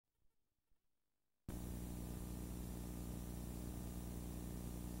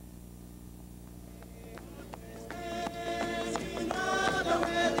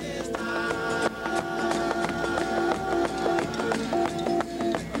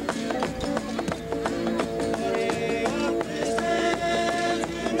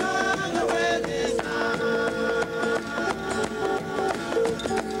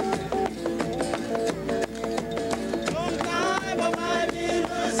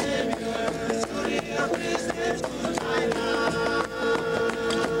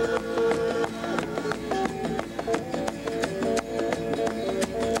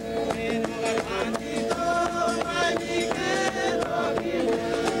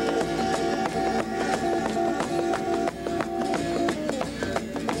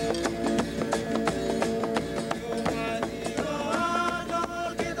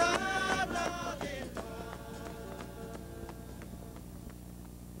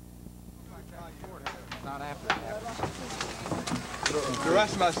not after it happens. The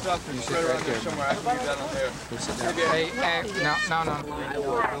rest of my stuff is right around there somewhere. I can leave that on there. Hey, no.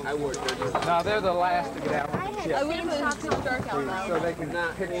 I work. No, they're the last to get out with the ship. I wouldn't put it too dark out now. So they can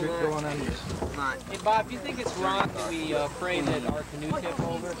picture it going under. Hey, Bob, do you think it's wrong that we pray that our canoe tip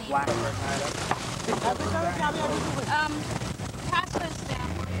over? Black. Pass this down.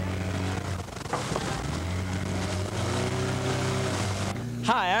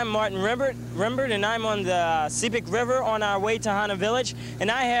 Hi, I'm Martin Rembert, and I'm on the Sepik River on our way to Hana Village. And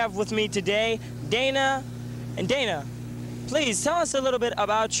I have with me today Dana. And Dana, please tell us a little bit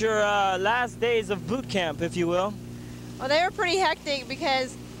about your last days of boot camp, if you will. Well, they were pretty hectic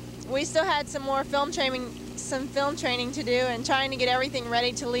because we still had some more film training to do, and trying to get everything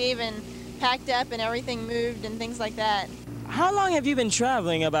ready to leave and packed up and everything moved and things like that. How long have you been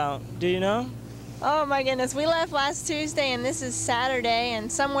traveling about? Do you know? Oh my goodness, we left last Tuesday and this is Saturday,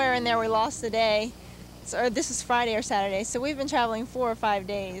 and somewhere in there we lost a day. Or this is Friday or Saturday, so we've been traveling 4 or 5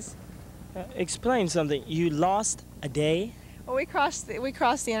 days. Explain something. You lost a day? Well, we crossed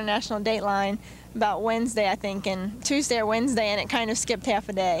the international date line about Wednesday, I think, and Tuesday or Wednesday, and it kind of skipped half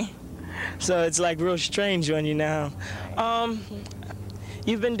a day. So it's like real strange on you now.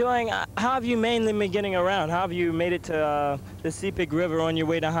 You've been doing, how have you mainly been getting around? How have you made it to the Sepik River on your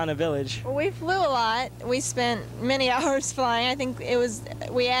way to Hana Village? Well, we flew a lot. We spent many hours flying. I think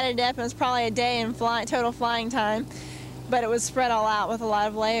we added up, it was probably a day in total flying time, but it was spread all out with a lot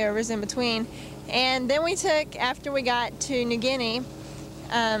of layovers in between. And then we took, after we got to New Guinea,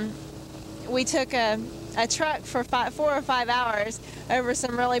 we took a truck for 4 or 5 hours over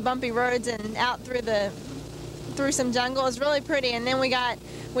some really bumpy roads and out through some jungle. It was really pretty, and then we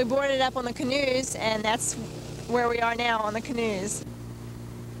boarded up on the canoes, and that's where we are now, on the canoes.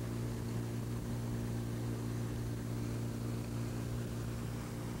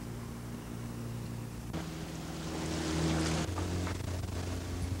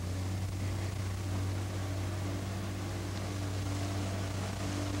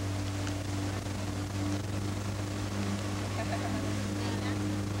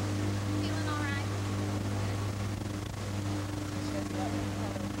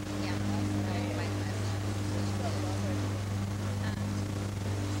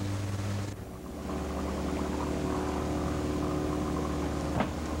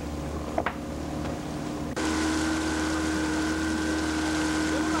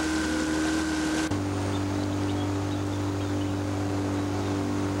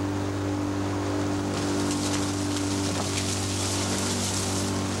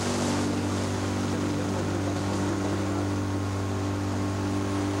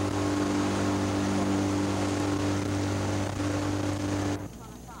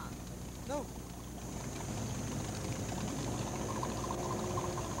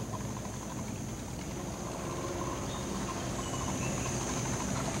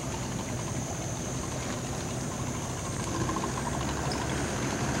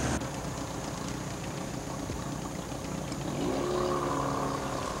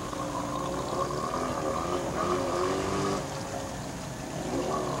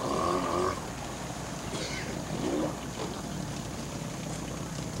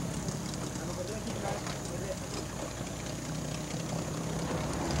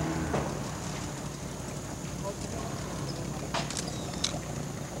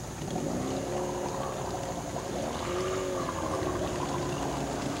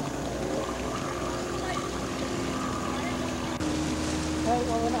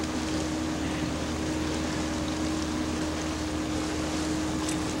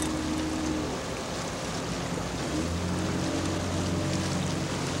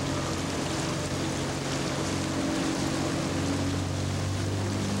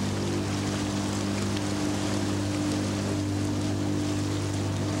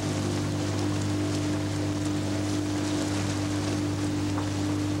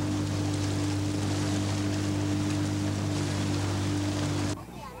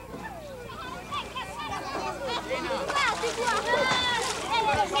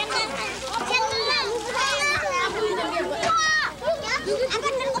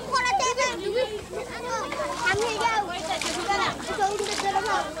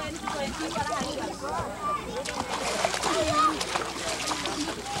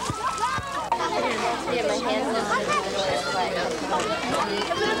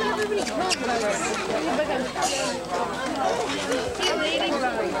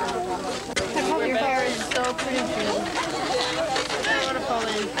 Your hair is so pretty. I want to fall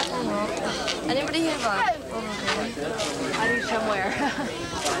in. Anybody have a I do somewhere.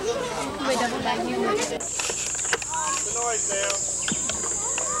 Wait, double back you. The noise down.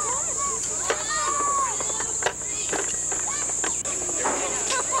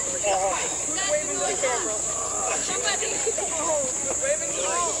 Let's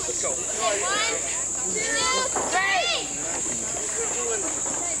go. 1, 2, 3.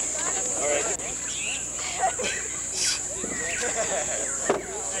 All right.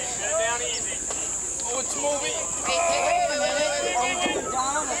 Down easy. Oh, it's moving.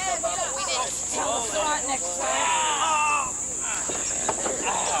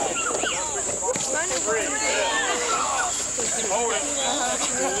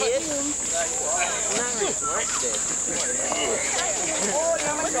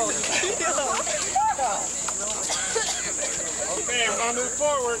 Okay, we're gonna move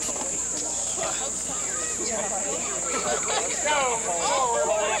forward. Let's go. Forward.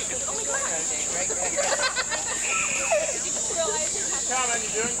 Coming,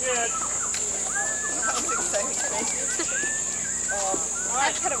 you're doing good.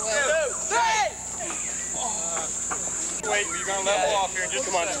 Wait, you're gonna level off here. Just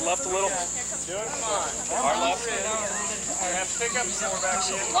come on, just left a little. Doing fine. Our left. I have to pick up some more back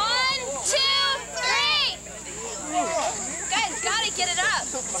here. 1, 2, 3. Guys, gotta get it up.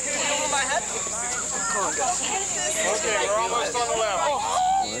 Okay, we're almost on the level.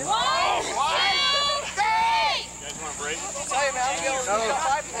 1, 2, 3. You guys want a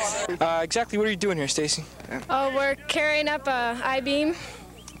break? Exactly what are you doing here, Stacy? Oh, we're carrying up a I-beam.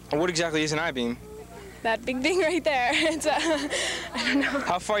 What exactly is an I-beam? That big thing right there. It's a, I don't know.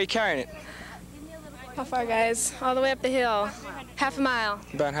 How far are you carrying it? How far, guys? All the way up the hill. Half a mile.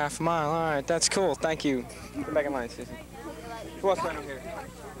 About half a mile. All right, that's cool. Thank you. Come back in line, Stacy. Who else right over here?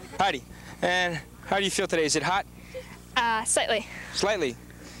 Heidi. And how do you feel today? Is it hot? Slightly. Slightly.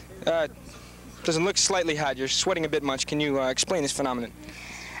 Doesn't look slightly hot. You're sweating a bit much. Can you explain this phenomenon?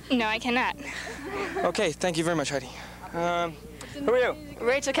 No, I cannot. Okay, thank you very much, Heidi. Who are you?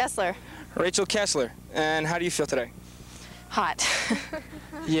 Rachel Kessler. Rachel Kessler. And how do you feel today? Hot.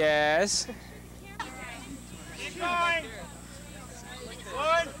 Yes. Keep going.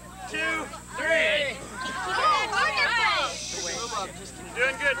 1, 2, 3. You're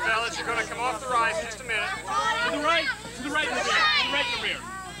doing good, fellas. You're going to come off the rise in just a minute. To the right. To the right in the rear. To the right in the rear.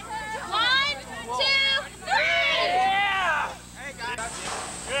 1, 2, 3. Yeah!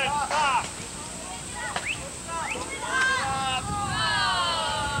 Good. Stop.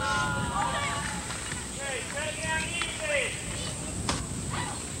 Okay, set it down easy.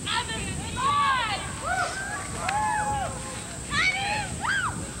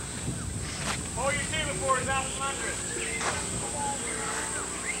 Hold your two before it's out from under it.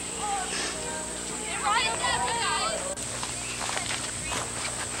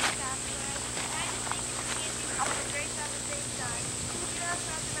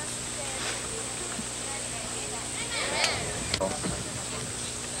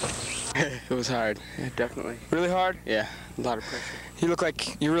 It was hard, yeah, definitely. Really hard? Yeah, a lot of pressure. You look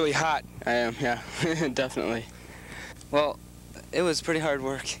like you're really hot. I am, yeah, definitely. Well, it was pretty hard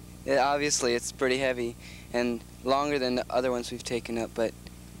work. Obviously, it's pretty heavy and longer than the other ones we've taken up, but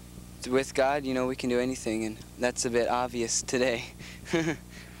with God, you know, we can do anything, and that's a bit obvious today.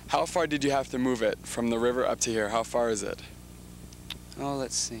 How far did you have to move it from the river up to here? How far is it? Oh,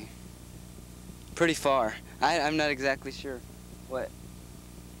 let's see. Pretty far. I'm not exactly sure. What?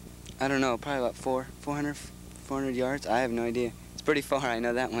 I don't know, probably about 400 yards? I have no idea. It's pretty far, I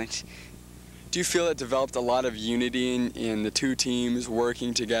know that much. Do you feel it developed a lot of unity in the two teams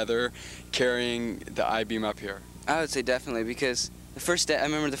working together, carrying the I-beam up here? I would say definitely, because the first day, I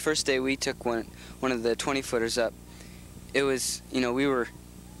remember the first day we took one of the 20-footers up, it was, you know, we were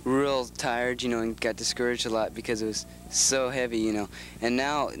real tired, you know, and got discouraged a lot because it was so heavy, you know. And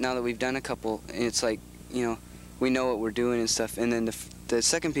now that we've done a couple, it's like, you know, we know what we're doing and stuff. And then the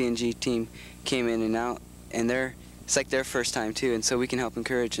second P&G team came in and out, and it's like their first time too, and so we can help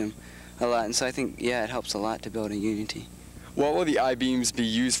encourage them a lot. And so I think, yeah, it helps a lot to build a unity. What will the I-beams be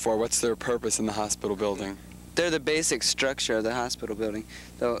used for? What's their purpose in the hospital building? They're the basic structure of the hospital building.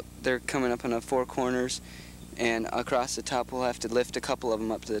 They're coming up on the four corners, and across the top we'll have to lift a couple of them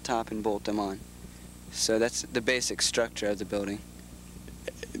up to the top and bolt them on. So that's the basic structure of the building.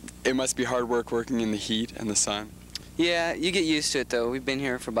 It must be hard work working in the heat and the sun. Yeah, you get used to it though. We've been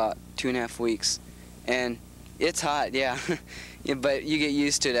here for about 2.5 weeks, and it's hot, yeah. Yeah, but you get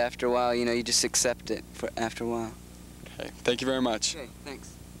used to it after a while. You know, you just accept it after a while. Okay, thank you very much. Okay,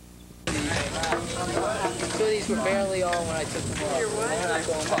 thanks. Two of these were barely on when I took them off. They're not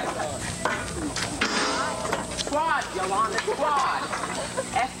going back on. Squad, Yolanda, squad.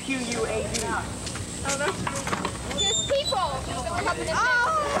 S-Q-U-A-D. Oh, there's people.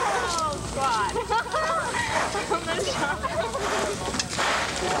 Oh, squad.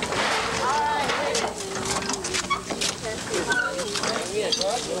 All right.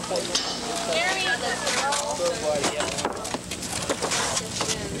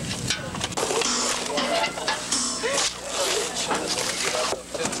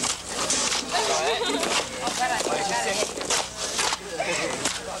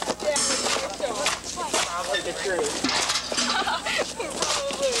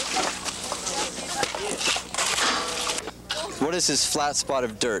 What is this flat spot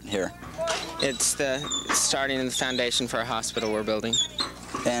of dirt here? It's the starting of the foundation for a hospital we're building.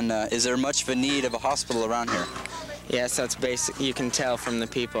 And is there much of a need of a hospital around here? Yes, that's basic. You can tell from the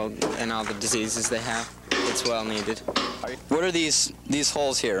people and all the diseases they have. It's well needed. What are these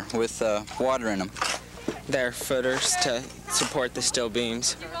holes here with water in them? They're footers to support the steel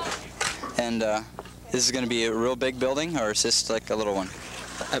beams. And this is going to be a real big building, or is this like a little one?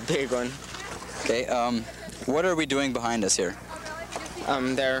 A big one. Okay. What are we doing behind us here?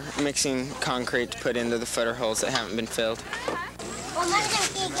 They're mixing concrete to put into the footer holes that haven't been filled.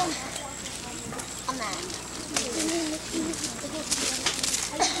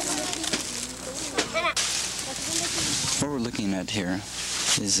 What we're looking at here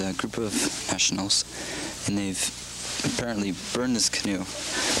is a group of nationals, and they've apparently burned this canoe.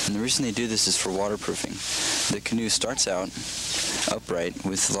 And the reason they do this is for waterproofing. The canoe starts out upright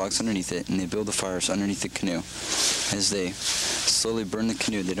with logs underneath it, and they build the fires underneath the canoe. As they slowly burn the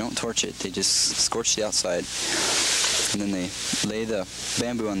canoe, they don't torch it, they just scorch the outside, and then they lay the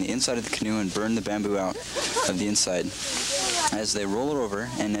bamboo on the inside of the canoe and burn the bamboo out of the inside. As they roll it over,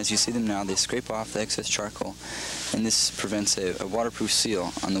 and as you see them now, they scrape off the excess charcoal, and this prevents a waterproof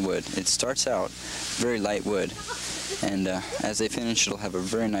seal on the wood. It starts out very light wood, and as they finish, it'll have a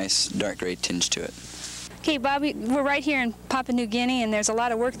very nice dark gray tinge to it. Okay, Bobby, we're right here in Papua New Guinea, and there's a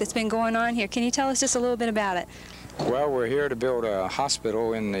lot of work that's been going on here. Can you tell us just a little bit about it? Well, we're here to build a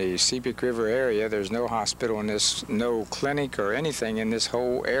hospital in the Sepik River area. There's no hospital in this, no clinic or anything in this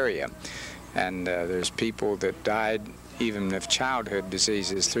whole area. And there's people that died even of childhood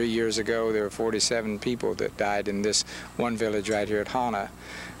diseases. 3 years ago, there were 47 people that died in this one village right here at Hana,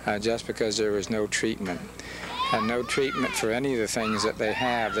 just because there was no treatment. And no treatment for any of the things that they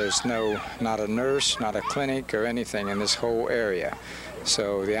have. There's not a nurse, not a clinic or anything in this whole area.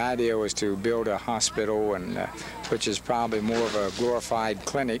 So the idea was to build a hospital, and which is probably more of a glorified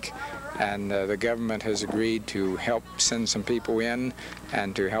clinic, and the government has agreed to help send some people in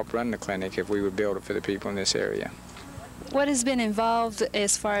and to help run the clinic if we would build it for the people in this area. What has been involved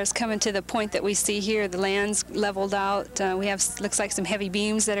as far as coming to the point that we see here? The land's leveled out. We have, looks like, some heavy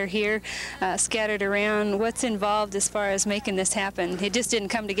beams that are here scattered around. What's involved as far as making this happen? It just didn't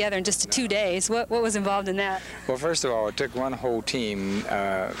come together in just 2 days. What was involved in that? Well, first of all, it took one whole team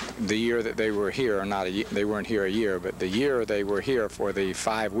the year that they were here, they weren't here a year, but the year they were here for the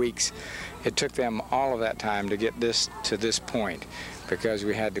 5 weeks, it took them all of that time to get this to this point, because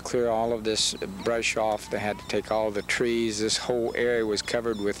we had to clear all of this brush off. They had to take all the trees. This whole area was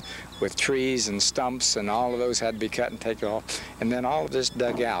covered with trees and stumps, and all of those had to be cut and taken off. And then all of this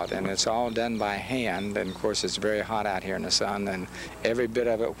dug out, and it's all done by hand. And of course, it's very hot out here in the sun, and every bit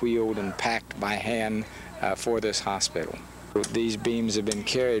of it wheeled and packed by hand for this hospital. These beams have been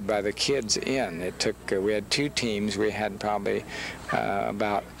carried by the kids in. It took, we had 2 teams. We had probably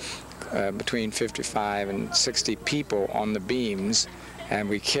about between 55 and 60 people on the beams, and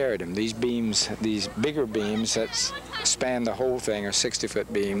we carried them. These beams, these bigger beams that span the whole thing, are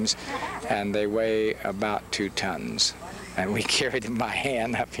 60-foot beams, and they weigh about 2 tons. And we carried them by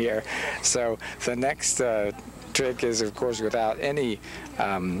hand up here. So the next trick is, of course, without any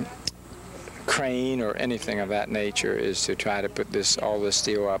crane or anything of that nature, is to try to put all this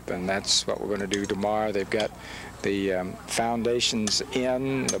steel up, and that's what we're going to do tomorrow. They've got the foundations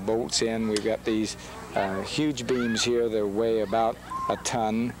in, the bolts in. We've got these huge beams here that weigh about a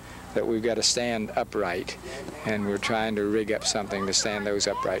ton that we've got to stand upright, and we're trying to rig up something to stand those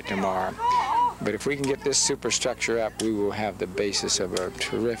upright tomorrow. But if we can get this superstructure up, we will have the basis of a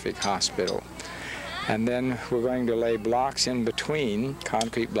terrific hospital. And then we're going to lay blocks in between,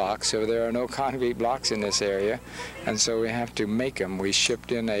 concrete blocks. So there are no concrete blocks in this area, and so we have to make them. We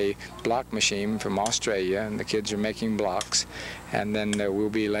shipped in a block machine from Australia, and the kids are making blocks, and then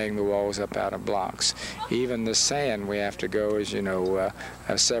we'll be laying the walls up out of blocks. Even the sand, we have to go, as you know,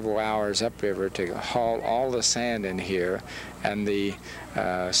 several hours upriver to haul all the sand in here, and the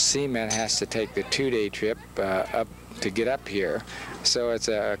cement has to take the 2-day trip up to get up here. So it's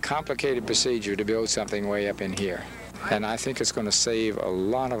a complicated procedure to build something way up in here. And I think it's going to save a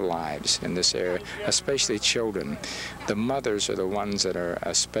lot of lives in this area, especially children. The mothers are the ones that are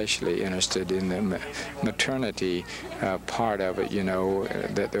especially interested in the maternity part of it, you know,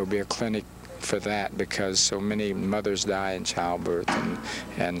 that there'll be a clinic for that because so many mothers die in childbirth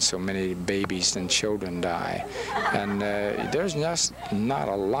and so many babies and children die. And there's just not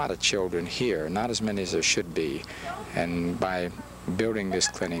a lot of children here, not as many as there should be. And by building this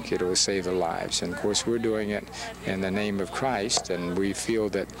clinic, it will save their lives. And of course, we're doing it in the name of Christ, and we feel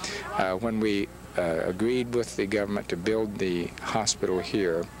that when we agreed with the government to build the hospital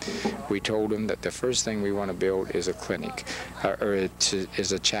here, we told them that the first thing we want to build is a clinic,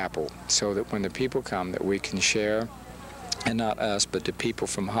 is a chapel, so that when the people come, that we can share, and not us, but the people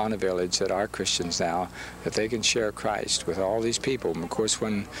from Hana Village that are Christians now, that they can share Christ with all these people. And of course,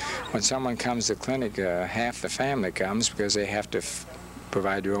 when someone comes to the clinic, half the family comes because they have to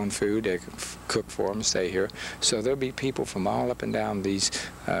provide their own food, they cook for them, stay here. So there'll be people from all up and down these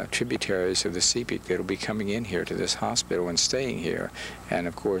tributaries of the Sepik that'll be coming in here to this hospital and staying here. And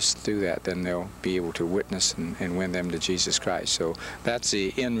of course, through that, then they'll be able to witness and win them to Jesus Christ. So that's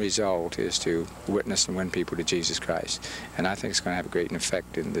the end result, is to witness and win people to Jesus Christ. And I think it's going to have a great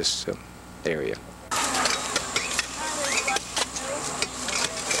effect in this area.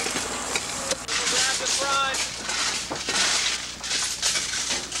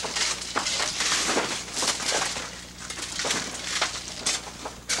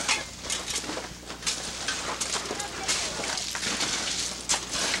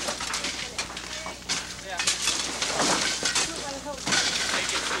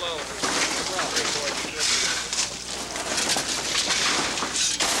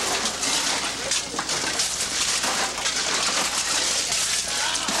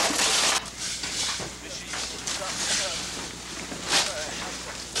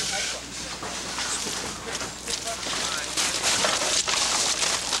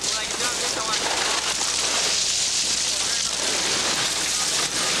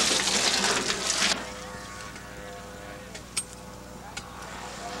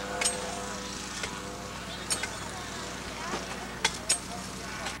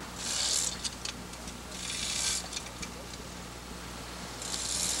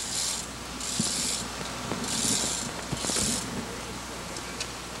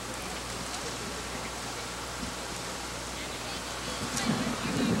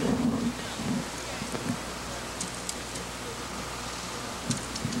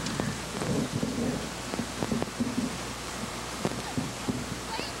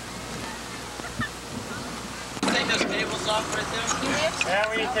 Yeah,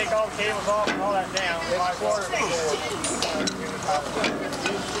 we need to take all the cables off and all that down.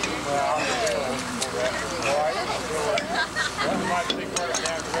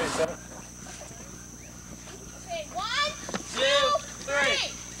 Okay, 1, 2,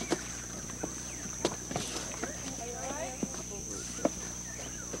 3.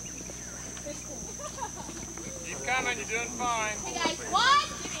 Keep coming, you're doing fine. Hey guys, 1,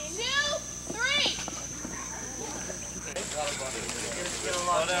 2, 3.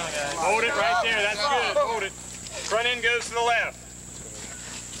 Hold it right there, that's good. Hold it. Front end goes to the left.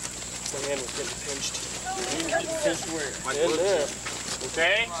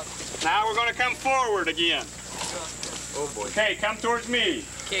 Okay, now we're going to come forward again. Oh boy. Okay, come towards me.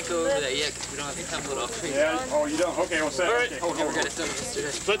 Can't go over that yet because we don't have the template off. Yeah, oh, you don't? Okay, we'll set it. Okay, hold on.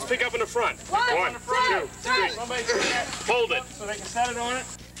 Let's pick up in the front. 1, 2, 3. Hold it. So they can set it on it.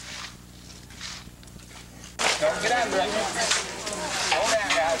 Don't get under it. Hold down,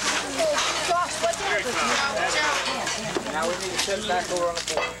 guys. Now we need to set it back over on the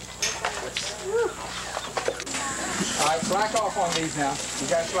floor. All right, slack off on these now. You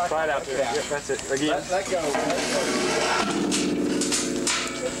guys slack right out there. Yep, that's it. Again. Let go.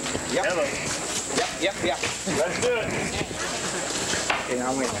 Yep. Hello. Yep. Let's do it. Okay,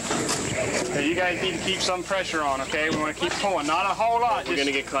 now wait a minute. Okay, you guys need to keep some pressure on, okay? We want to keep pulling. Not a whole lot. We're going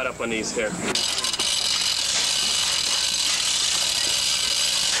to get caught up on these here.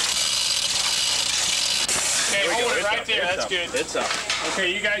 Okay, hold it right there. That's good. It's up.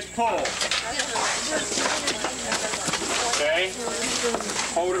 Okay, you guys pull. Okay?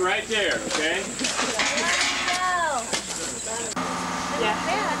 Hold it right there, okay? Yeah,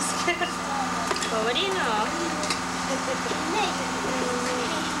 fast. Well, what do you know?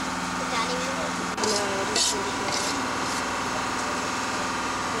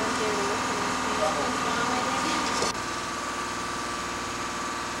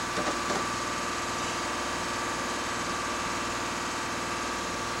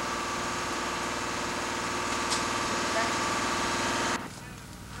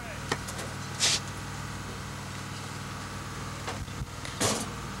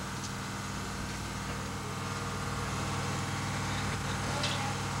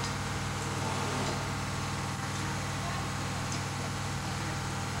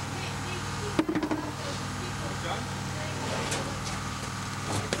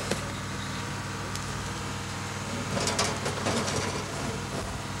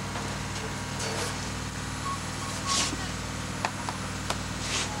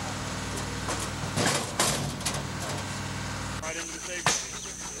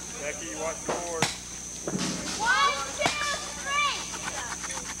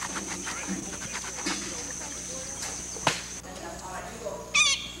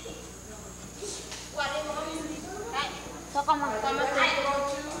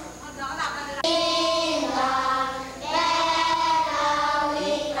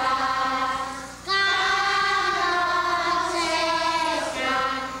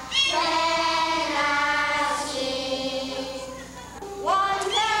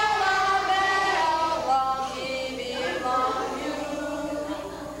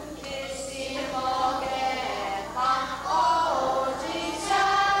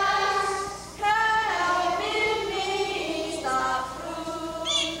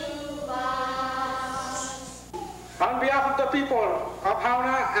 people of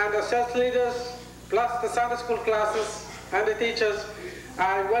Hauna and the church leaders, plus the Sunday school classes and the teachers,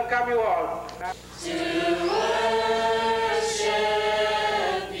 I welcome you all. To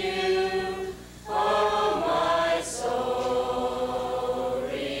worship you, oh my soul,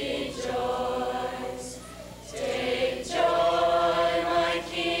 rejoice. Take joy, my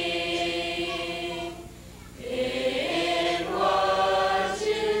King, in what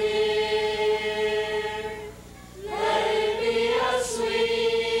you hear. Let it be a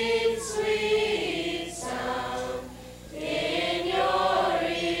sweet, sweet sound in your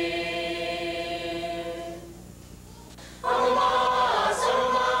ear. Amamas,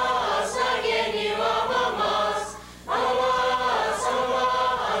 amamas, nageni amamas. Amamas,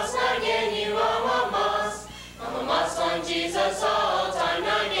 amamas, nageni amamas. Amamas on Jesus all time,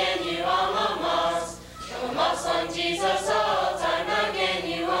 nageni amamas. Amamas on Jesus all time,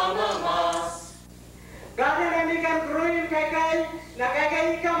 nageni amamas. Gade nandikan kruin kakai, na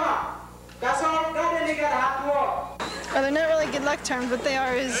kakai kama. Kasol gade nikan hatwo. Well, they're not really good luck charms, but they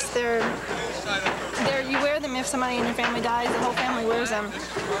are you wear them if somebody in your family dies. The whole family wears them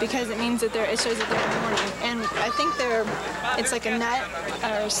because it means that it shows that they're in mourning. And I think it's like a nut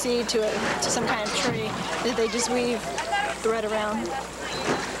or a seed to some kind of tree that they just weave thread around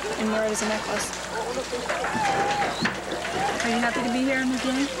and wear it as a necklace. Are you happy to be here in the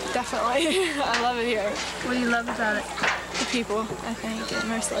game? Definitely. I love it here. What do you love about it? The people, I think,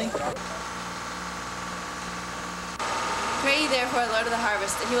 mostly. Pray ye therefore, Lord of the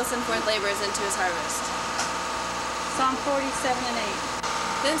harvest, that he will send forth laborers into his harvest. Psalm 47 and 8.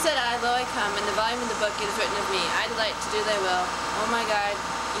 Then said I, Lo, I come, in the volume of the book it is written of me. I delight to do thy will. O my God,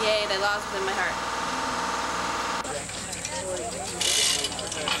 yea, thy laws within my heart.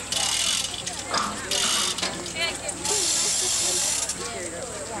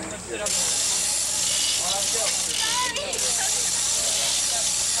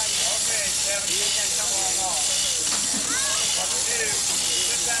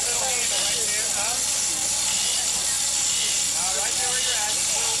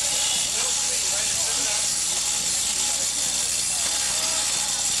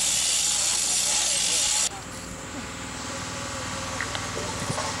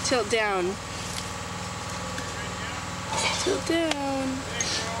 Tilt down. Tilt down.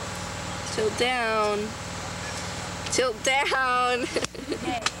 Tilt down. Tilt down.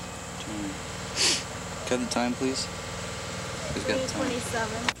 Cut the time, please. Who's got the time?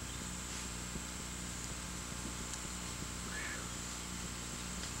 27.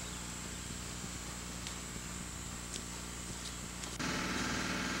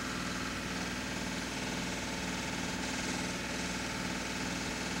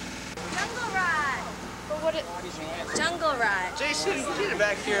 Jungle ride. Jason, get it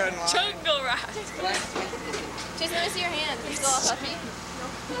back here. Jungle ride. Jason, let me see your hand. Can you go all puppy?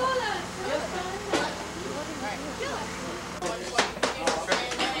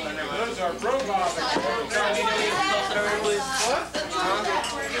 Those are robots.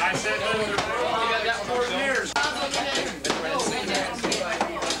 I said those are robots. You got 4 years.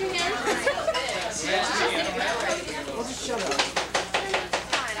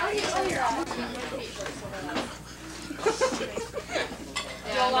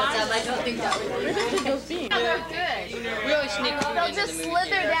 I don't think that would be. They're good. Really sneaky. They'll just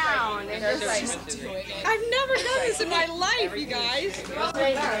slither down. They're just like. I've never done this in my life, you guys. It's not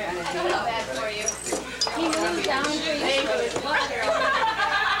bad for you. He moved down for you.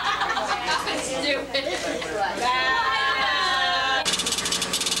 Stupid.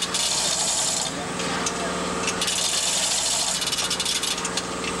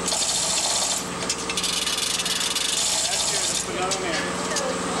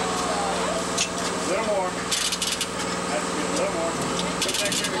 Little more. That's good. A little more. Put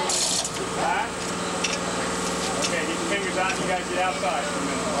that finger on. Alright? Okay, get your fingers out and you guys get outside for a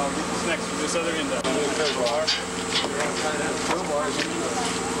minute. I'll get this next this other end up.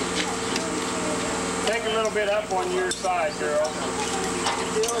 Take a little bit up on your side, girl.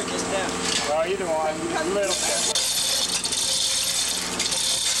 Or just down? Well, either one. Just a little bit.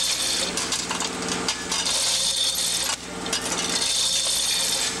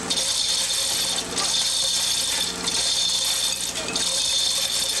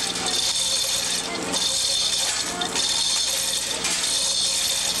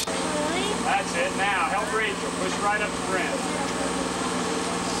 That's it. Now, help Rachel. Push right up the rim.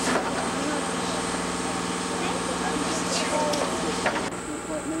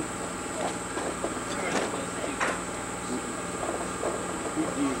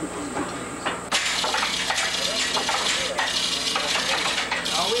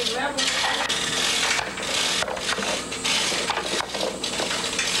 Are we level?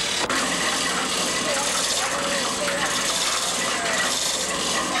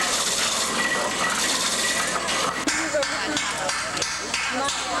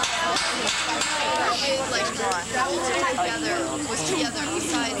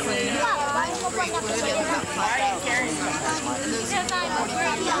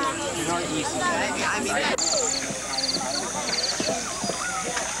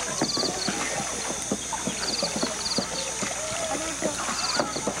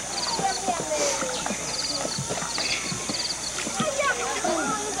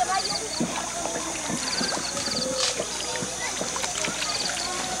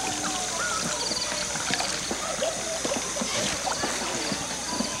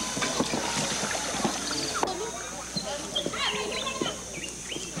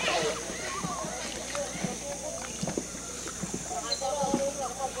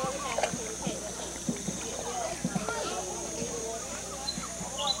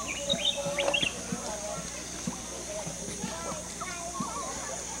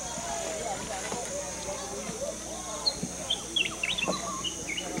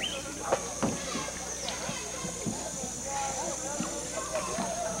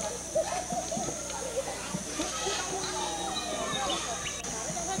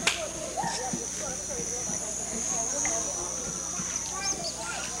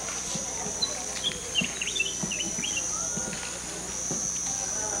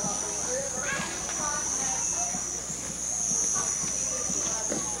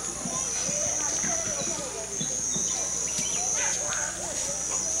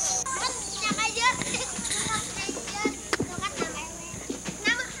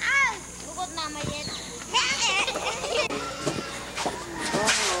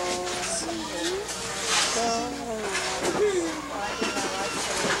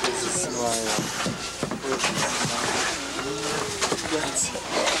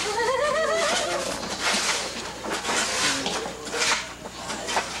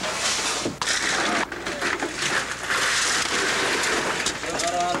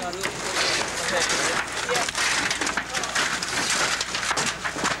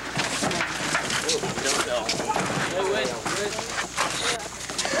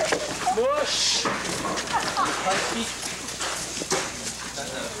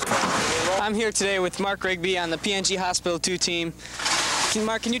 I'm here today with Mark Rigby on the PNG Hospital 2 team.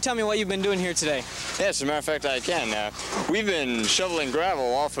 Mark, can you tell me what you've been doing here today? Yes, as a matter of fact, I can. We've been shoveling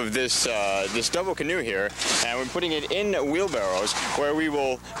gravel off of this this double canoe here, and we're putting it in wheelbarrows where we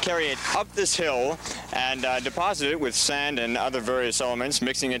will carry it up this hill and deposit it with sand and other various elements,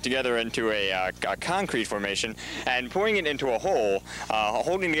 mixing it together into a concrete formation and pouring it into a hole,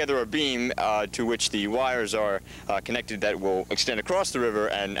 holding together a beam to which the wires are connected that will extend across the river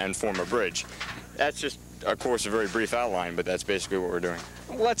and form a bridge. That's just, of course, a very brief outline, but that's basically what we're doing.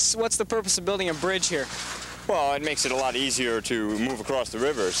 What's the purpose of building a bridge here? Well, it makes it a lot easier to move across the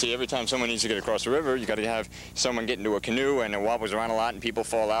river. See, every time someone needs to get across the river, you got to have someone get into a canoe, and it wobbles around a lot, and people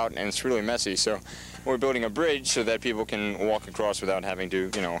fall out, and it's really messy. So we're building a bridge so that people can walk across without having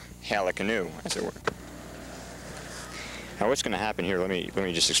to, you know, hail a canoe, as it were. Now, what's going to happen here? Let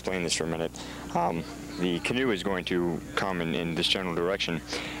me just explain this for a minute. The canoe is going to come in this general direction.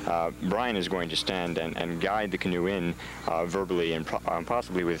 Brian is going to stand and guide the canoe in verbally and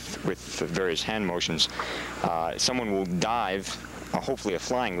possibly with various hand motions. Someone will dive, hopefully a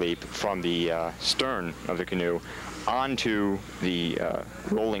flying leap, from the stern of the canoe onto the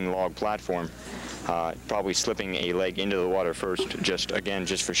rolling log platform, probably slipping a leg into the water first, just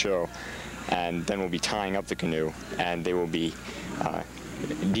for show. And then we'll be tying up the canoe, and they will be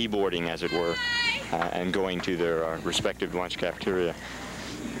deboarding, as it were, and going to their respective lunch cafeteria.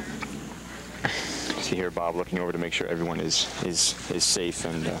 See here, Bob looking over to make sure everyone is safe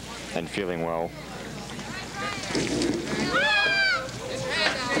and feeling well.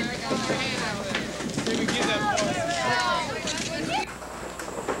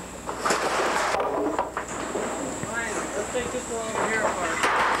 Let's take this one over here apart.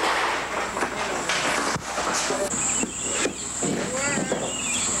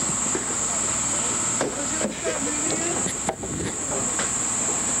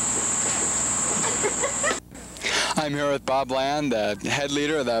 I'm here with Bob Land, the head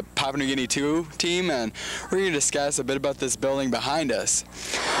leader of the Papua New Guinea 2 team, and we're going to discuss a bit about this building behind us.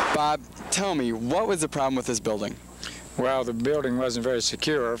 Bob, tell me, what was the problem with this building? Well, the building wasn't very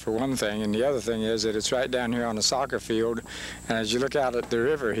secure, for one thing, and the other thing is that it's right down here on the soccer field, and as you look out at the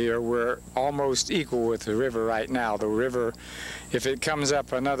river here, we're almost equal with the river right now. The river, if it comes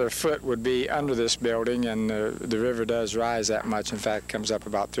up another foot, would be under this building, and the river does rise that much. In fact, it comes up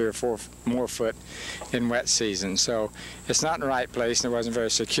about 3 or 4 more foot in wet season. So it's not in the right place, and it wasn't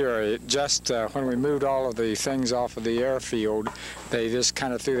very secure. It just, when we moved all of the things off of the airfield, they just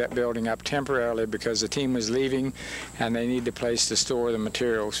kind of threw that building up temporarily because the team was leaving, and they needed a place to store the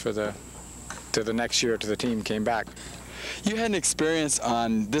materials for to the next year till the team came back. You had an experience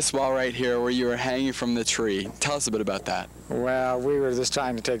on this wall right here where you were hanging from the tree. Tell us a bit about that. Well, we were just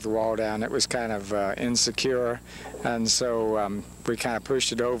trying to take the wall down. It was kind of insecure, and so we kind of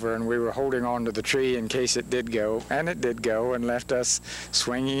pushed it over, and we were holding on to the tree in case it did go, and it did go and left us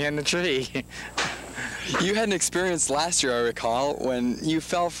swinging in the tree. You had an experience last year, I recall, when you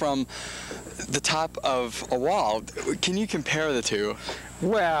fell from the top of a wall. Can you compare the two?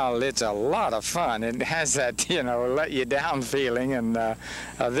 Well, it's a lot of fun. It has that, you know, let you down feeling, and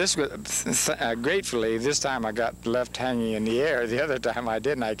gratefully, this time I got left hanging in the air. The other time I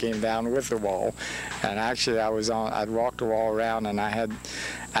didn't. I came down with the wall, and actually I'd walked the wall around, and I had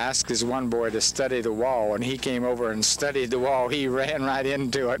asked this one boy to study the wall, and he came over and studied the wall. He ran right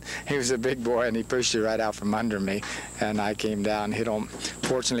into it. He was a big boy, and he pushed it right out from under me, and I came down,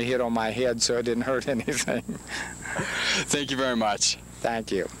 fortunately hit on my head, so it didn't hurt anything. Thank you very much.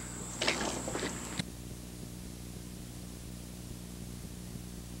 Thank you.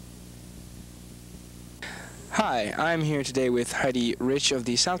 Hi, I'm here today with Heidi Rich of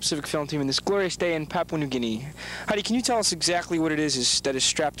the South Pacific Film Team in this glorious day in Papua New Guinea. Heidi, can you tell us exactly what it is that is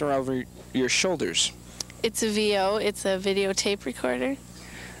strapped around over your shoulders? It's a VO. It's a videotape recorder.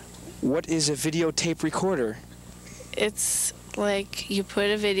 What is a videotape recorder? It's like you put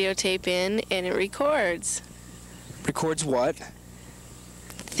a videotape in and it records. Records what?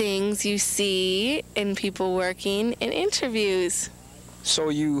 Things you see and people working in interviews. So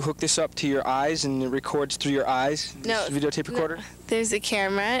you hook this up to your eyes and it records through your eyes? No. This videotape recorder? No. There's a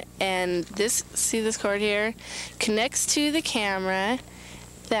camera, and see this cord here? Connects to the camera,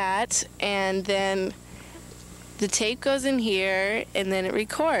 and then the tape goes in here, and then it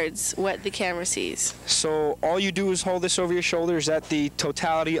records what the camera sees. So all you do is hold this over your shoulder? Is that the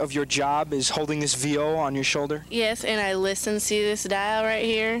totality of your job, is holding this VO on your shoulder? Yes, and I listen. See this dial right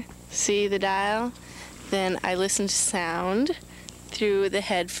here? See the dial? Then I listen to sound through the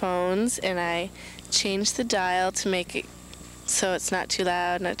headphones, and I change the dial to make it so it's not too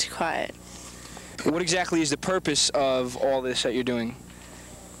loud, not too quiet. What exactly is the purpose of all this that you're doing?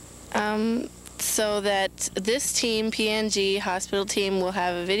 So that this team, PNG hospital team, will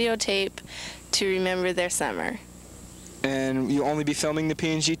have a videotape to remember their summer. And you'll only be filming the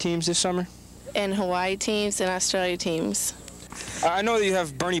PNG teams this summer? And Hawaii teams and Australia teams. I know that you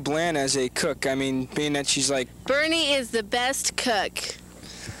have Bernie Bland as a cook. I mean, being that she's like... Bernie is the best cook.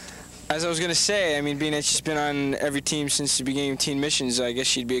 As I was going to say, I mean, being that she's been on every team since the beginning of Teen Missions, I guess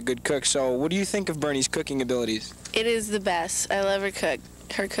she'd be a good cook. So what do you think of Bernie's cooking abilities? It is the best. I love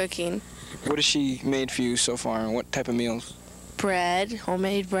her cooking. What has she made for you so far, and what type of meals? Bread,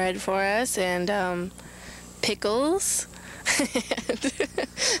 homemade bread for us, and pickles.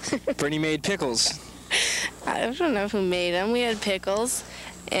 Bernie made pickles. I don't know who made them. We had pickles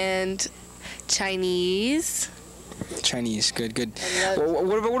and Chinese. Chinese, good, good. Well,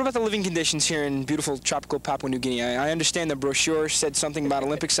 what about the living conditions here in beautiful tropical Papua New Guinea? I understand the brochure said something about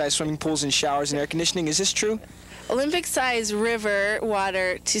Olympic-sized swimming pools and showers and air conditioning. Is this true? Olympic-sized river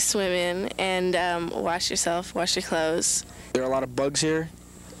water to swim in and wash yourself, wash your clothes. There are a lot of bugs here?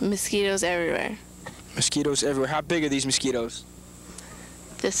 Mosquitoes everywhere. Mosquitoes everywhere. How big are these mosquitoes?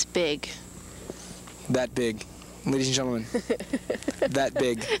 This big. That big. Ladies and gentlemen. That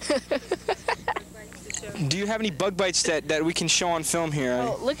big. Do you have any bug bites that we can show on film here?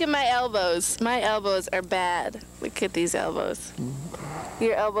 Oh, look at my elbows. My elbows are bad. Look at these elbows.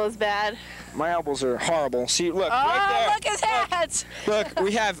 Your elbows bad? My elbows are horrible. See, look, oh, right there. Look at that! Look,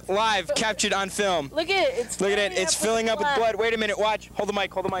 we have live captured on film. Look at it. Look at it. It's filling up with blood. Wait a minute. Watch. Hold the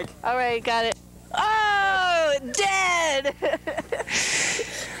mic. Hold the mic. All right, got it. Oh, dead!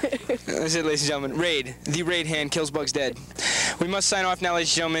 That's it, ladies and gentlemen. Raid. The raid hand kills bugs dead. We must sign off now, ladies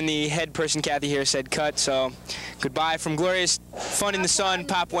and gentlemen. The head person, Kathy, here said cut. So, goodbye from glorious fun in the sun,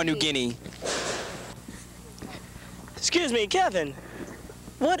 Papua New Guinea. Excuse me, Kevin.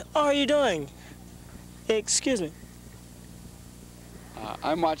 What are you doing? Excuse me.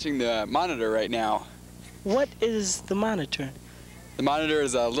 I'm watching the monitor right now. What is the monitor? The monitor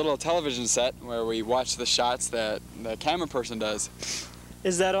is a little television set where we watch the shots that the camera person does.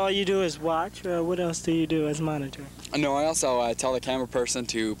 Is that all you do is watch, or what else do you do as monitor? No, I also tell the camera person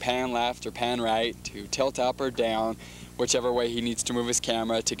to pan left or pan right, to tilt up or down, whichever way he needs to move his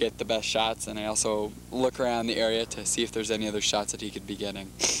camera to get the best shots, and I also look around the area to see if there's any other shots that he could be getting.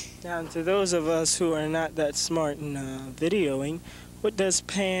 Now, to those of us who are not that smart in videoing, what does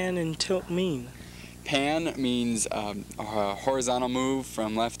pan and tilt mean? Pan means a horizontal move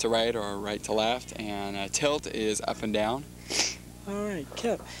from left to right or right to left, and tilt is up and down. All right,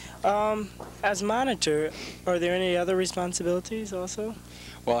 Kev. As monitor, are there any other responsibilities also?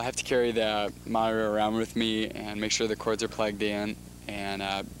 Well, I have to carry the monitor around with me and make sure the cords are plugged in and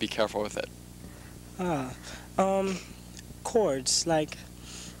be careful with it. Cords, like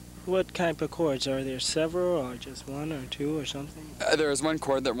what type of cords? Are there several or just one or two or something? There is one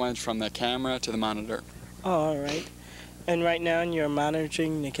cord that runs from the camera to the monitor. Oh, all right. And right now you're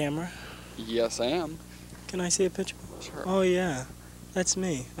monitoring the camera? Yes, I am. Can I see a picture? Sure. Oh, yeah. That's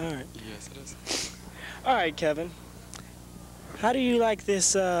me. All right. Yes, it is. All right, Kevin. How do you like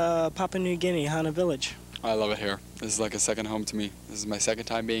this Papua New Guinea, Hana Village? I love it here. This is like a second home to me. This is my second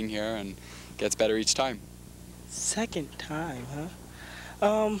time being here and it gets better each time. Second time, huh?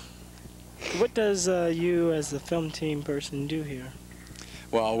 What does you as the film team person do here?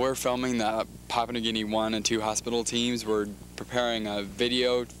 Well, we're filming the Papua New Guinea 1 and 2 hospital teams. We're preparing a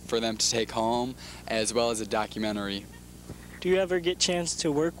video for them to take home, as well as a documentary. Do you ever get a chance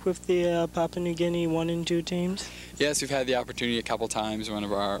to work with the Papua New Guinea 1 and 2 teams? Yes, we've had the opportunity a couple times when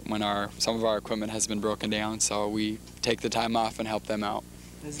some of our equipment has been broken down, so we take the time off and help them out.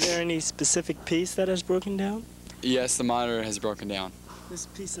 Is there any specific piece that has broken down? Yes, the monitor has broken down. This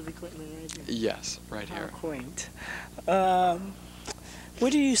piece of equipment right here? Yes, right here. How quaint.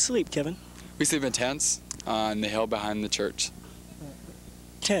 Where do you sleep, Kevin? We sleep in tents on the hill behind the church.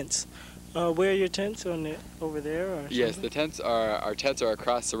 Tents? Where are your tents? Over there? Or yes, our tents are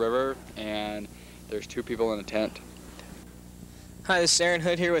across the river, and there's 2 people in a tent. Hi, this is Aaron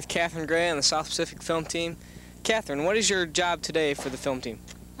Hood here with Catherine Gray on the South Pacific Film Team. Catherine, what is your job today for the film team?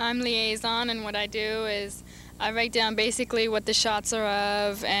 I'm liaison, and what I do is I write down basically what the shots are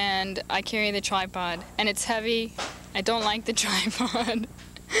of, and I carry the tripod. And it's heavy. I don't like the tripod.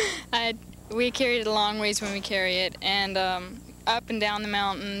 We carry it a long ways when we carry it, and up and down the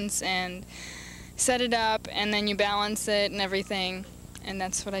mountains, and set it up, and then you balance it and everything, and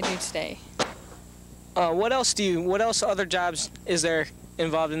that's what I do today. What else other jobs is there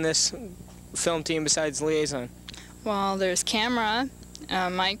involved in this film team besides liaison? Well, there's camera,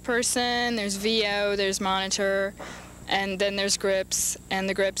 mic person, there's VO, there's monitor, and then there's grips, and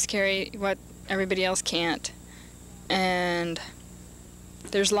the grips carry what everybody else can't. And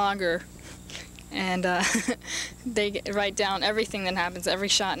there's logger, and they write down everything that happens, every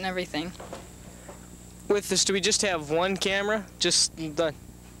shot and everything. With this, do we just have one camera? Just the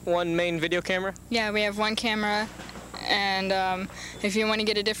one main video camera? Yeah, we have one camera, and if you want to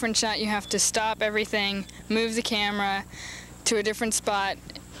get a different shot, you have to stop everything, move the camera to a different spot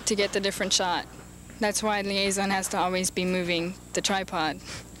to get the different shot. That's why liaison has to always be moving the tripod.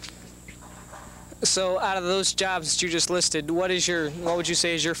 So out of those jobs that you just listed, what would you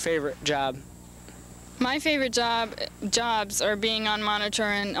say is your favorite job? My favorite jobs are being on monitor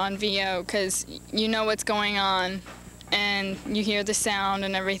and on VO, because you know what's going on and you hear the sound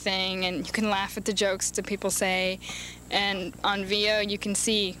and everything, and you can laugh at the jokes that people say, and on VO you can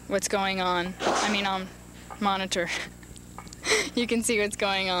see what's going on. I mean on monitor. You can see what's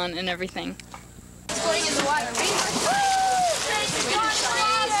going on and everything. It's going in the water.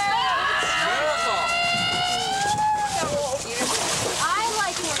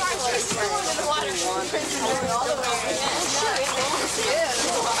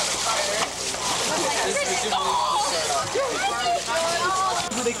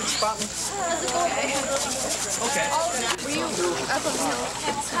 They can spot me. Okay. Were you up on the hill?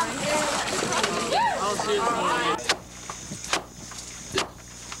 I'll see you.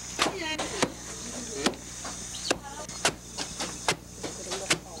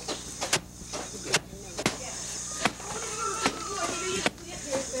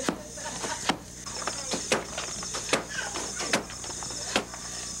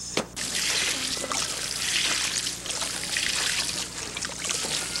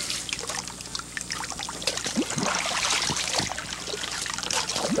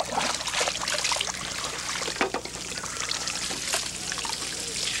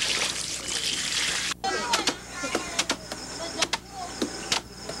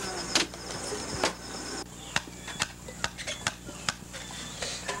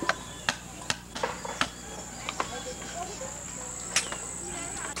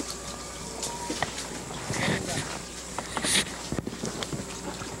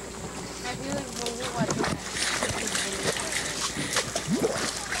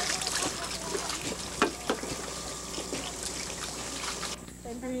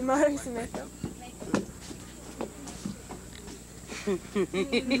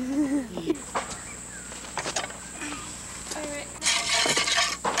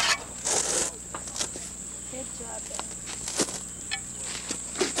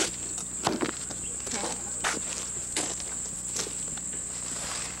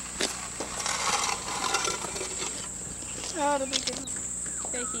 Oh, the big girl.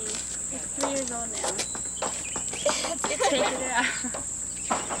 Becky, he's 3 years old now. Take it out.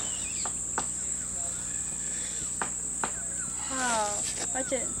 Oh,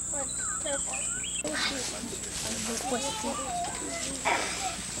 watch it. Careful.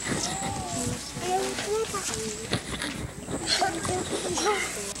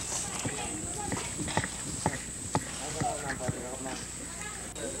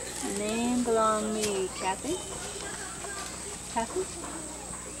 Name belong me, Kathy. Kathy?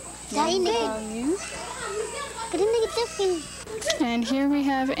 Name belong you. And here we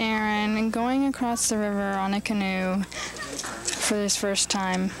have Aaron going across the river on a canoe for his first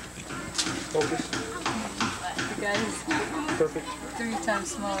time. Focus. You guys. Perfect. 3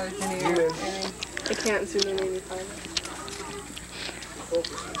 times smaller than you. I can't zoom in any farther.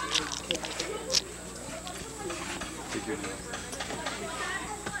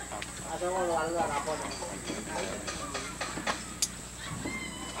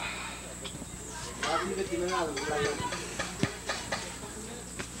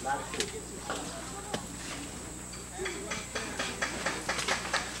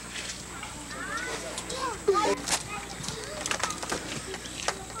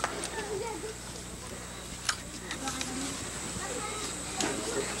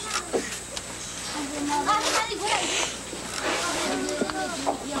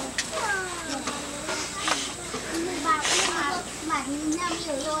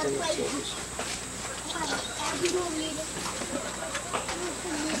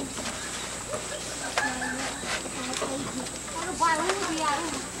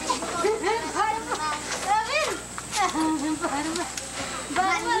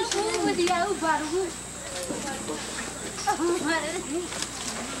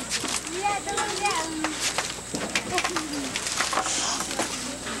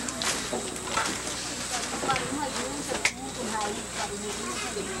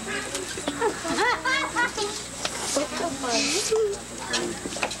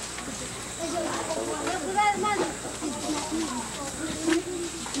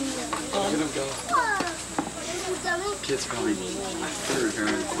 Kids probably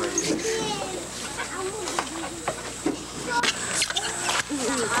very quick.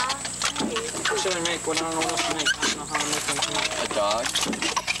 Should I make what I don't know what to make? I don't know how to make them. A dog?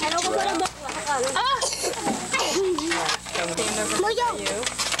 Get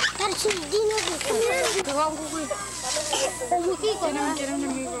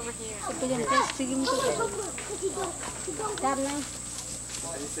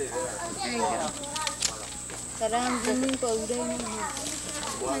him to move over here.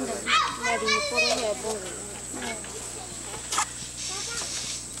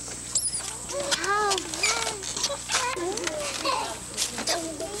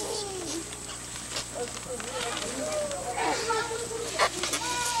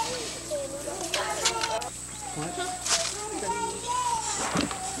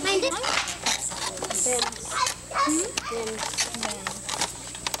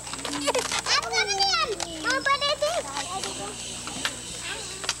 There you go.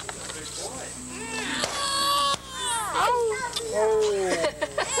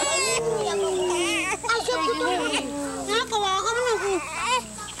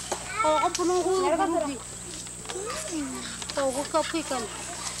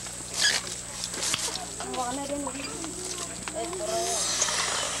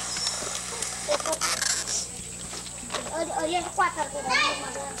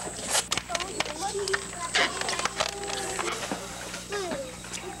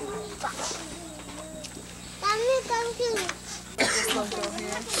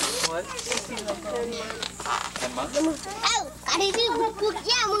 What? 10 months? Oh, I didn't do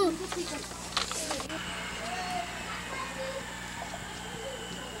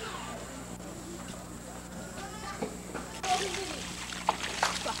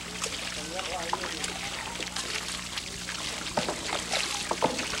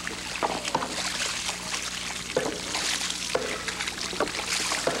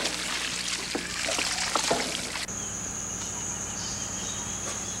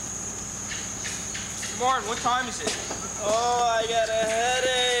Martin, what time is it? Oh, I got a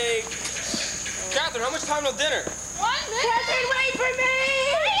headache. Catherine, how much time till dinner? 1 minute. Catherine, wait for me.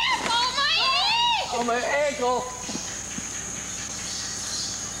 Oh, my ankle.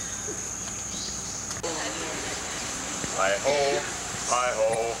 Hi-ho,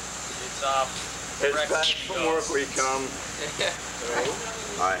 hi-ho. It's up. It's back from work we come.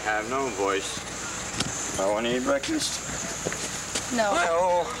 I have no voice. I want to eat breakfast. No.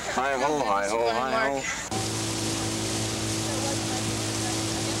 Hi-ho, hi-ho, hi-ho, hi-ho.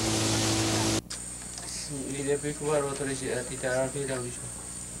 You need dia bikuar atau di tidak ada di situ.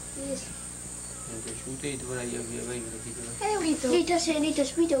 Yes. Nanti shooter itu pada dia baik begitu. Litas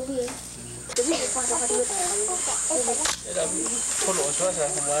video dia. Tapi pada dia. Ada kalau suasa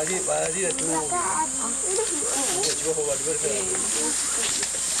kembali pada dia tu. Juga bawa dia.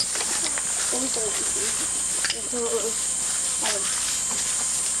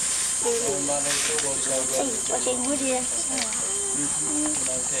 Mana itu bawa. Macam ni dia.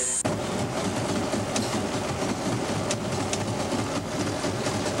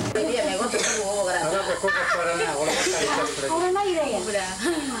 Ahora no hay idea.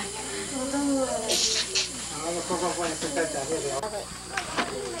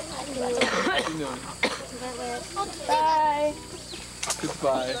 Bye.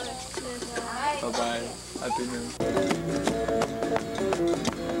 Goodbye. Bye-bye. Happy New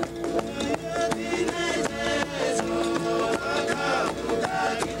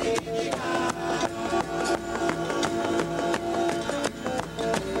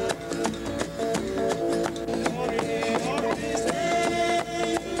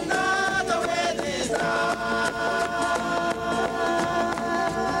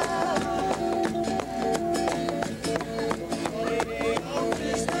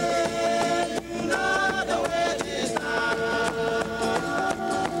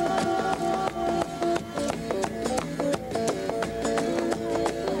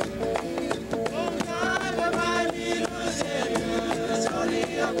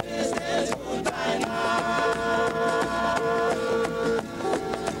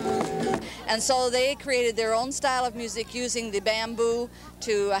And so they created their own style of music using the bamboo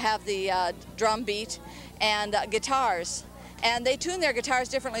to have the drum beat and guitars. And they tune their guitars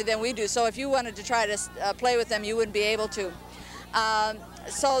differently than we do, so if you wanted to try to play with them, you wouldn't be able to.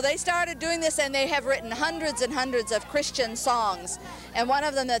 So they started doing this, and they have written hundreds and hundreds of Christian songs. And one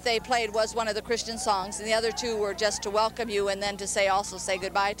of them that they played was one of the Christian songs, and the other two were just to welcome you and then to also say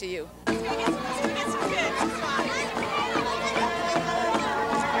goodbye to you.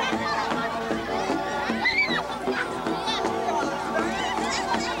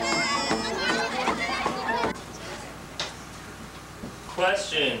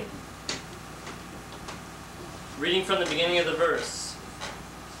 Question. Reading from the beginning of the verse.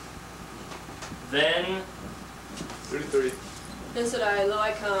 Then 33. Then said I, lo,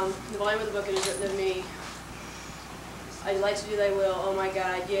 I come. The volume of the book is written of me. I delight to do thy will, O my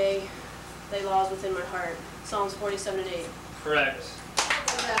God. Yea, thy laws within my heart. Psalms 47 and 8. correct.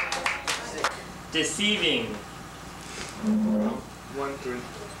 Deceiving. 1-3.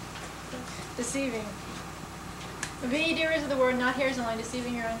 Deceiving. Be ye doers of the word, not hearers only,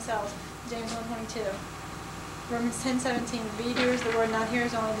 deceiving your own selves. James 1:22. Romans 10:17. Be ye doers of the word, not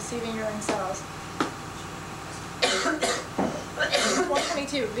hearers only, deceiving your own selves.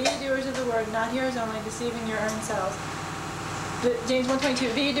 1:22. Be ye doers of the word, not hearers only, deceiving your own selves. James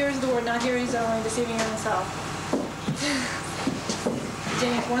 1:22. Be ye doers of the word, not hearers only, deceiving your own self.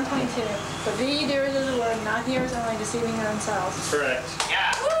 James 1:22. But be ye doers of the word, not hearers only, deceiving your own selves. Correct.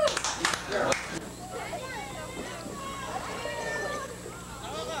 Yeah.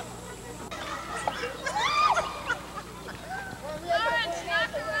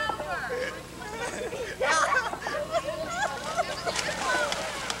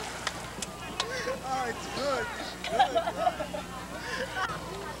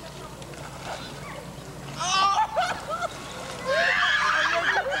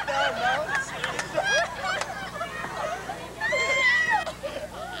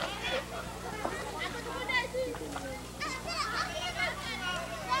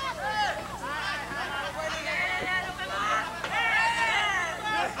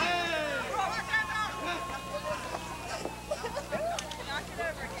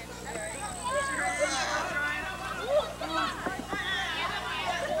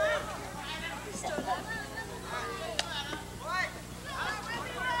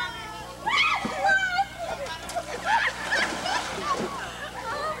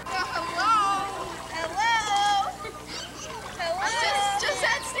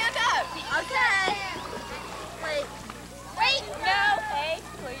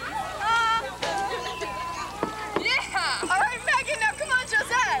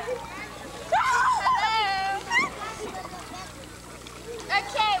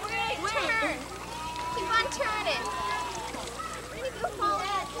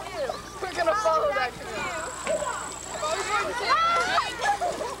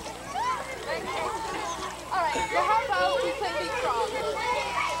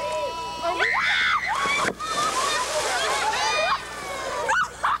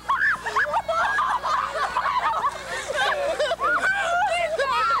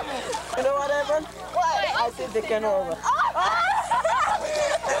 de Canova.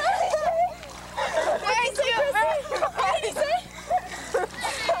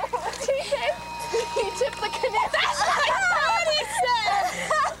 He tipped the canoe. That's what he said.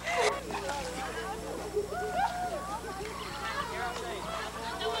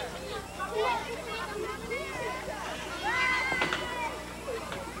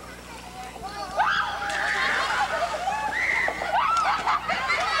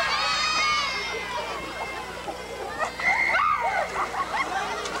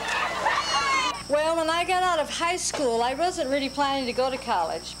 Well, when I got out of high school, I wasn't really planning to go to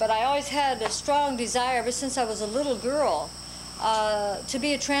college, but I always had a strong desire ever since I was a little girl to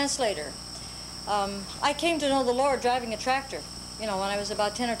be a translator. I came to know the Lord driving a tractor, you know, when I was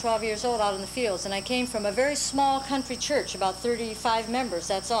about 10 or 12 years old out in the fields, and I came from a very small country church, about 35 members,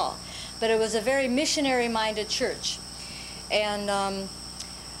 that's all. But it was a very missionary-minded church. And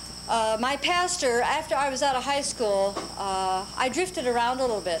my pastor, after I was out of high school, I drifted around a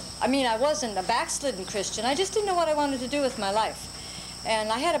little bit. I mean, I wasn't a backslidden Christian. I just didn't know what I wanted to do with my life.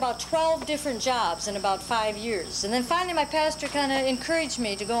 And I had about 12 different jobs in about 5 years. And then finally my pastor kind of encouraged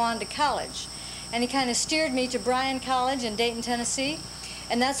me to go on to college. And he kind of steered me to Bryan College in Dayton, Tennessee.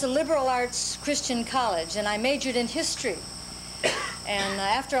 And that's a liberal arts Christian college. And I majored in history. And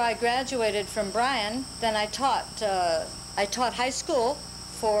after I graduated from Bryan, then I taught high school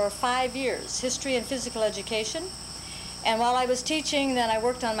for 5 years, history and physical education. And while I was teaching, then I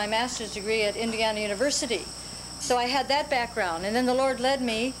worked on my master's degree at Indiana University. So I had that background. And then the Lord led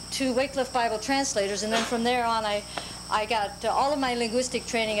me to Wycliffe Bible Translators, and then from there on I got all of my linguistic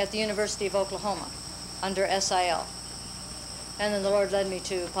training at the University of Oklahoma under SIL. And then the Lord led me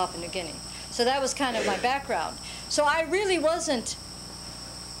to Papua New Guinea. So that was kind of my background. So I really wasn't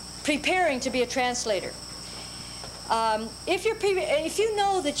preparing to be a translator. If you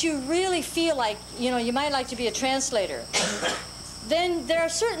know that you really feel like, you know, you might like to be a translator, then there are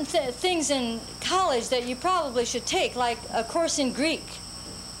certain things in college that you probably should take, like a course in Greek,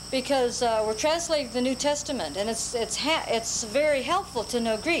 because we're translating the New Testament, and it's very helpful to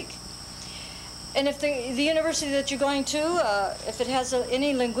know Greek. And if the university that you're going to, if it has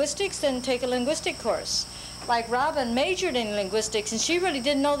any linguistics, then take a linguistic course. Like Robin majored in linguistics, and she really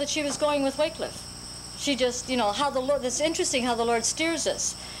didn't know that she was going with Wycliffe. She just, you know, how the Lord, it's interesting how the Lord steers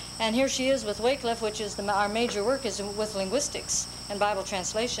us. And here she is with Wycliffe, which is our major work is with linguistics and Bible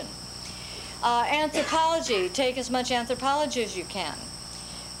translation. Anthropology, take as much anthropology as you can.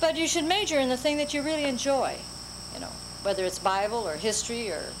 But you should major in the thing that you really enjoy, you know, whether it's Bible or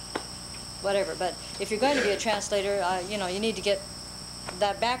history or whatever. But if you're going to be a translator, you know, you need to get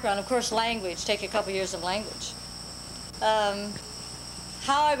that background. Of course, language, take a couple years of language.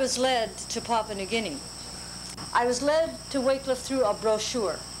 How I was led to Papua New Guinea. I was led to Wycliffe through a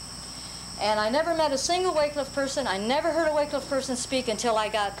brochure. And I never met a single Wycliffe person. I never heard a Wycliffe person speak until I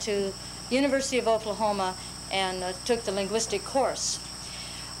got to University of Oklahoma and took the linguistic course.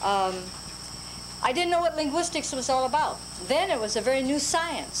 I didn't know what linguistics was all about. Then it was a very new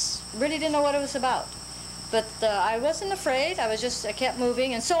science. Really didn't know what it was about. But I wasn't afraid. I kept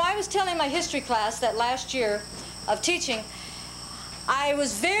moving. And so I was telling my history class that last year of teaching, I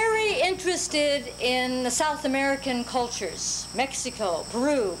was very interested in the South American cultures, Mexico,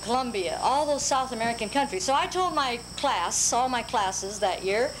 Peru, Colombia, all those South American countries. So I told my class, all my classes that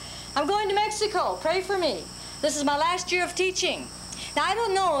year, I'm going to Mexico, pray for me. This is my last year of teaching. Now, I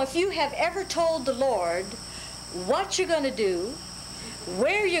don't know if you have ever told the Lord what you're going to do,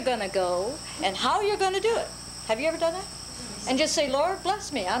 where you're going to go, and how you're going to do it. Have you ever done that? And just say, Lord,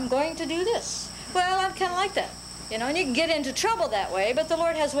 bless me, I'm going to do this. Well, I'm kind of like that. You know, and you can get into trouble that way, but the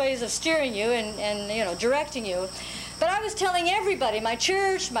Lord has ways of steering you and you know, directing you. But I was telling everybody, my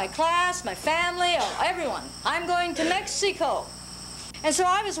church, my class, my family, everyone, I'm going to Mexico. And so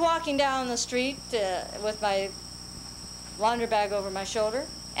I was walking down the street with my launder bag over my shoulder,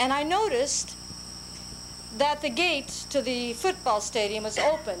 and I noticed that the gate to the football stadium was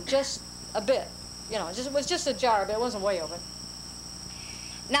open just a bit. You know, it was just ajar, but it wasn't way open.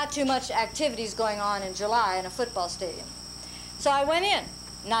 Not too much activities going on in July in a football stadium. So I went in,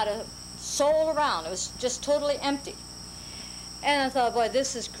 not a soul around. It was just totally empty. And I thought, boy,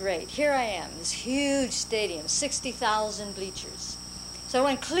 this is great. Here I am, this huge stadium, 60,000 bleachers. So I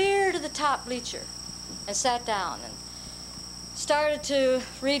went clear to the top bleacher and sat down and started to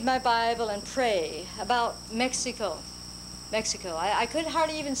read my Bible and pray about Mexico. Mexico. I couldn't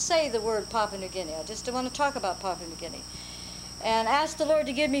hardly even say the word Papua New Guinea. I just didn't want to talk about Papua New Guinea. And asked the Lord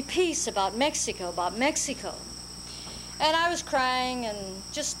to give me peace about Mexico, about Mexico. And I was crying and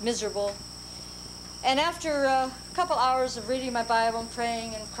just miserable. And after a couple hours of reading my Bible and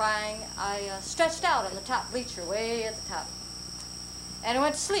praying and crying, I stretched out on the top bleacher, way at the top. And I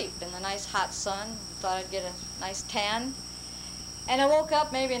went to sleep in the nice hot sun. Thought I'd get a nice tan. And I woke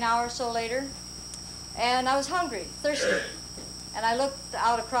up maybe an hour or so later, and I was hungry, thirsty. And I looked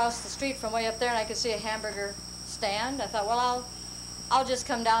out across the street from way up there, and I could see a hamburger stand. I thought, well, I'll just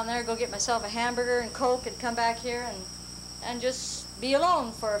come down there, go get myself a hamburger and Coke, and come back here and just be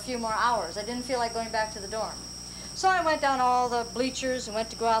alone for a few more hours. I didn't feel like going back to the dorm. So I went down all the bleachers and went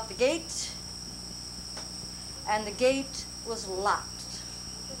to go out the gate, and the gate was locked.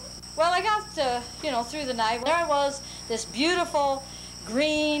 Well, I got, through the night. There I was, this beautiful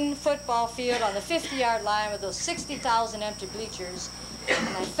green football field on the 50-yard line with those 60,000 empty bleachers. And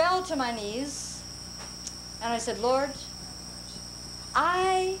I fell to my knees, and I said, Lord,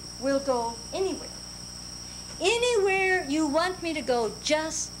 I will go anywhere. Anywhere you want me to go,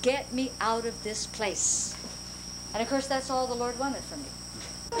 just get me out of this place. And of course, that's all the Lord wanted from me.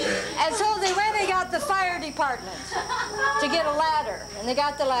 And so they went and got the fire department to get a ladder. And they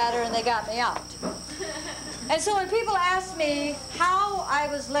got the ladder and they got me out. And so when people ask me how I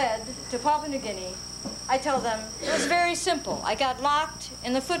was led to Papua New Guinea, I tell them it was very simple. I got locked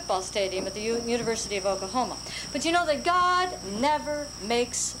in the football stadium at the University of Oklahoma. But you know that God never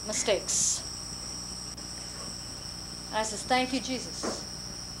makes mistakes. And I says, thank you, Jesus.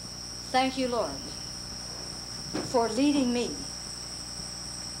 Thank you, Lord, for leading me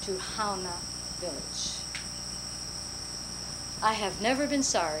to Hauna Village. I have never been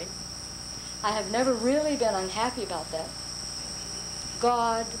sorry. I have never really been unhappy about that.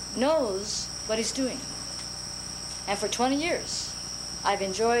 God knows what He's doing. And for 20 years, I've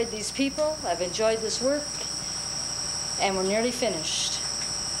enjoyed these people, I've enjoyed this work, and we're nearly finished.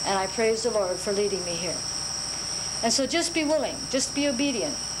 And I praise the Lord for leading me here. And so just be willing, just be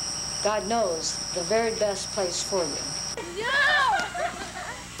obedient. God knows the very best place for you. Yeah!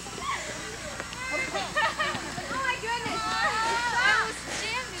 Oh my goodness! That was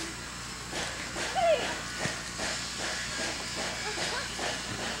jamming.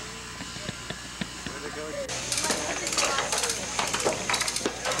 Where'd it go?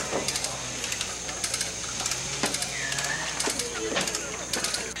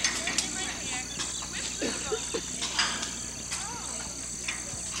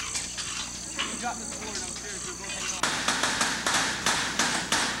 Drop the floor downstairs. We're both hanging on.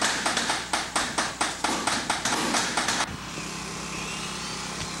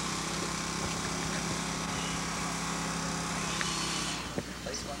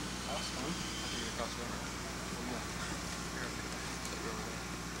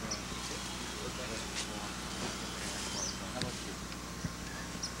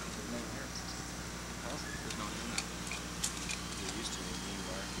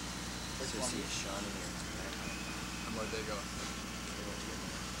 Where'd they go?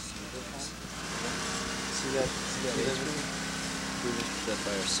 See that we were that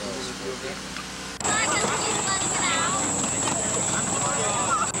by ourselves.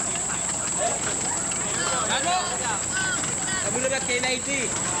 Kamu lihat kayak itu.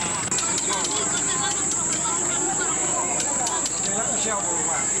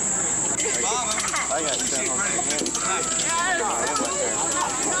 I got sent home from here.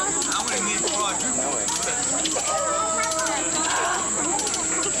 I want to meet Claude.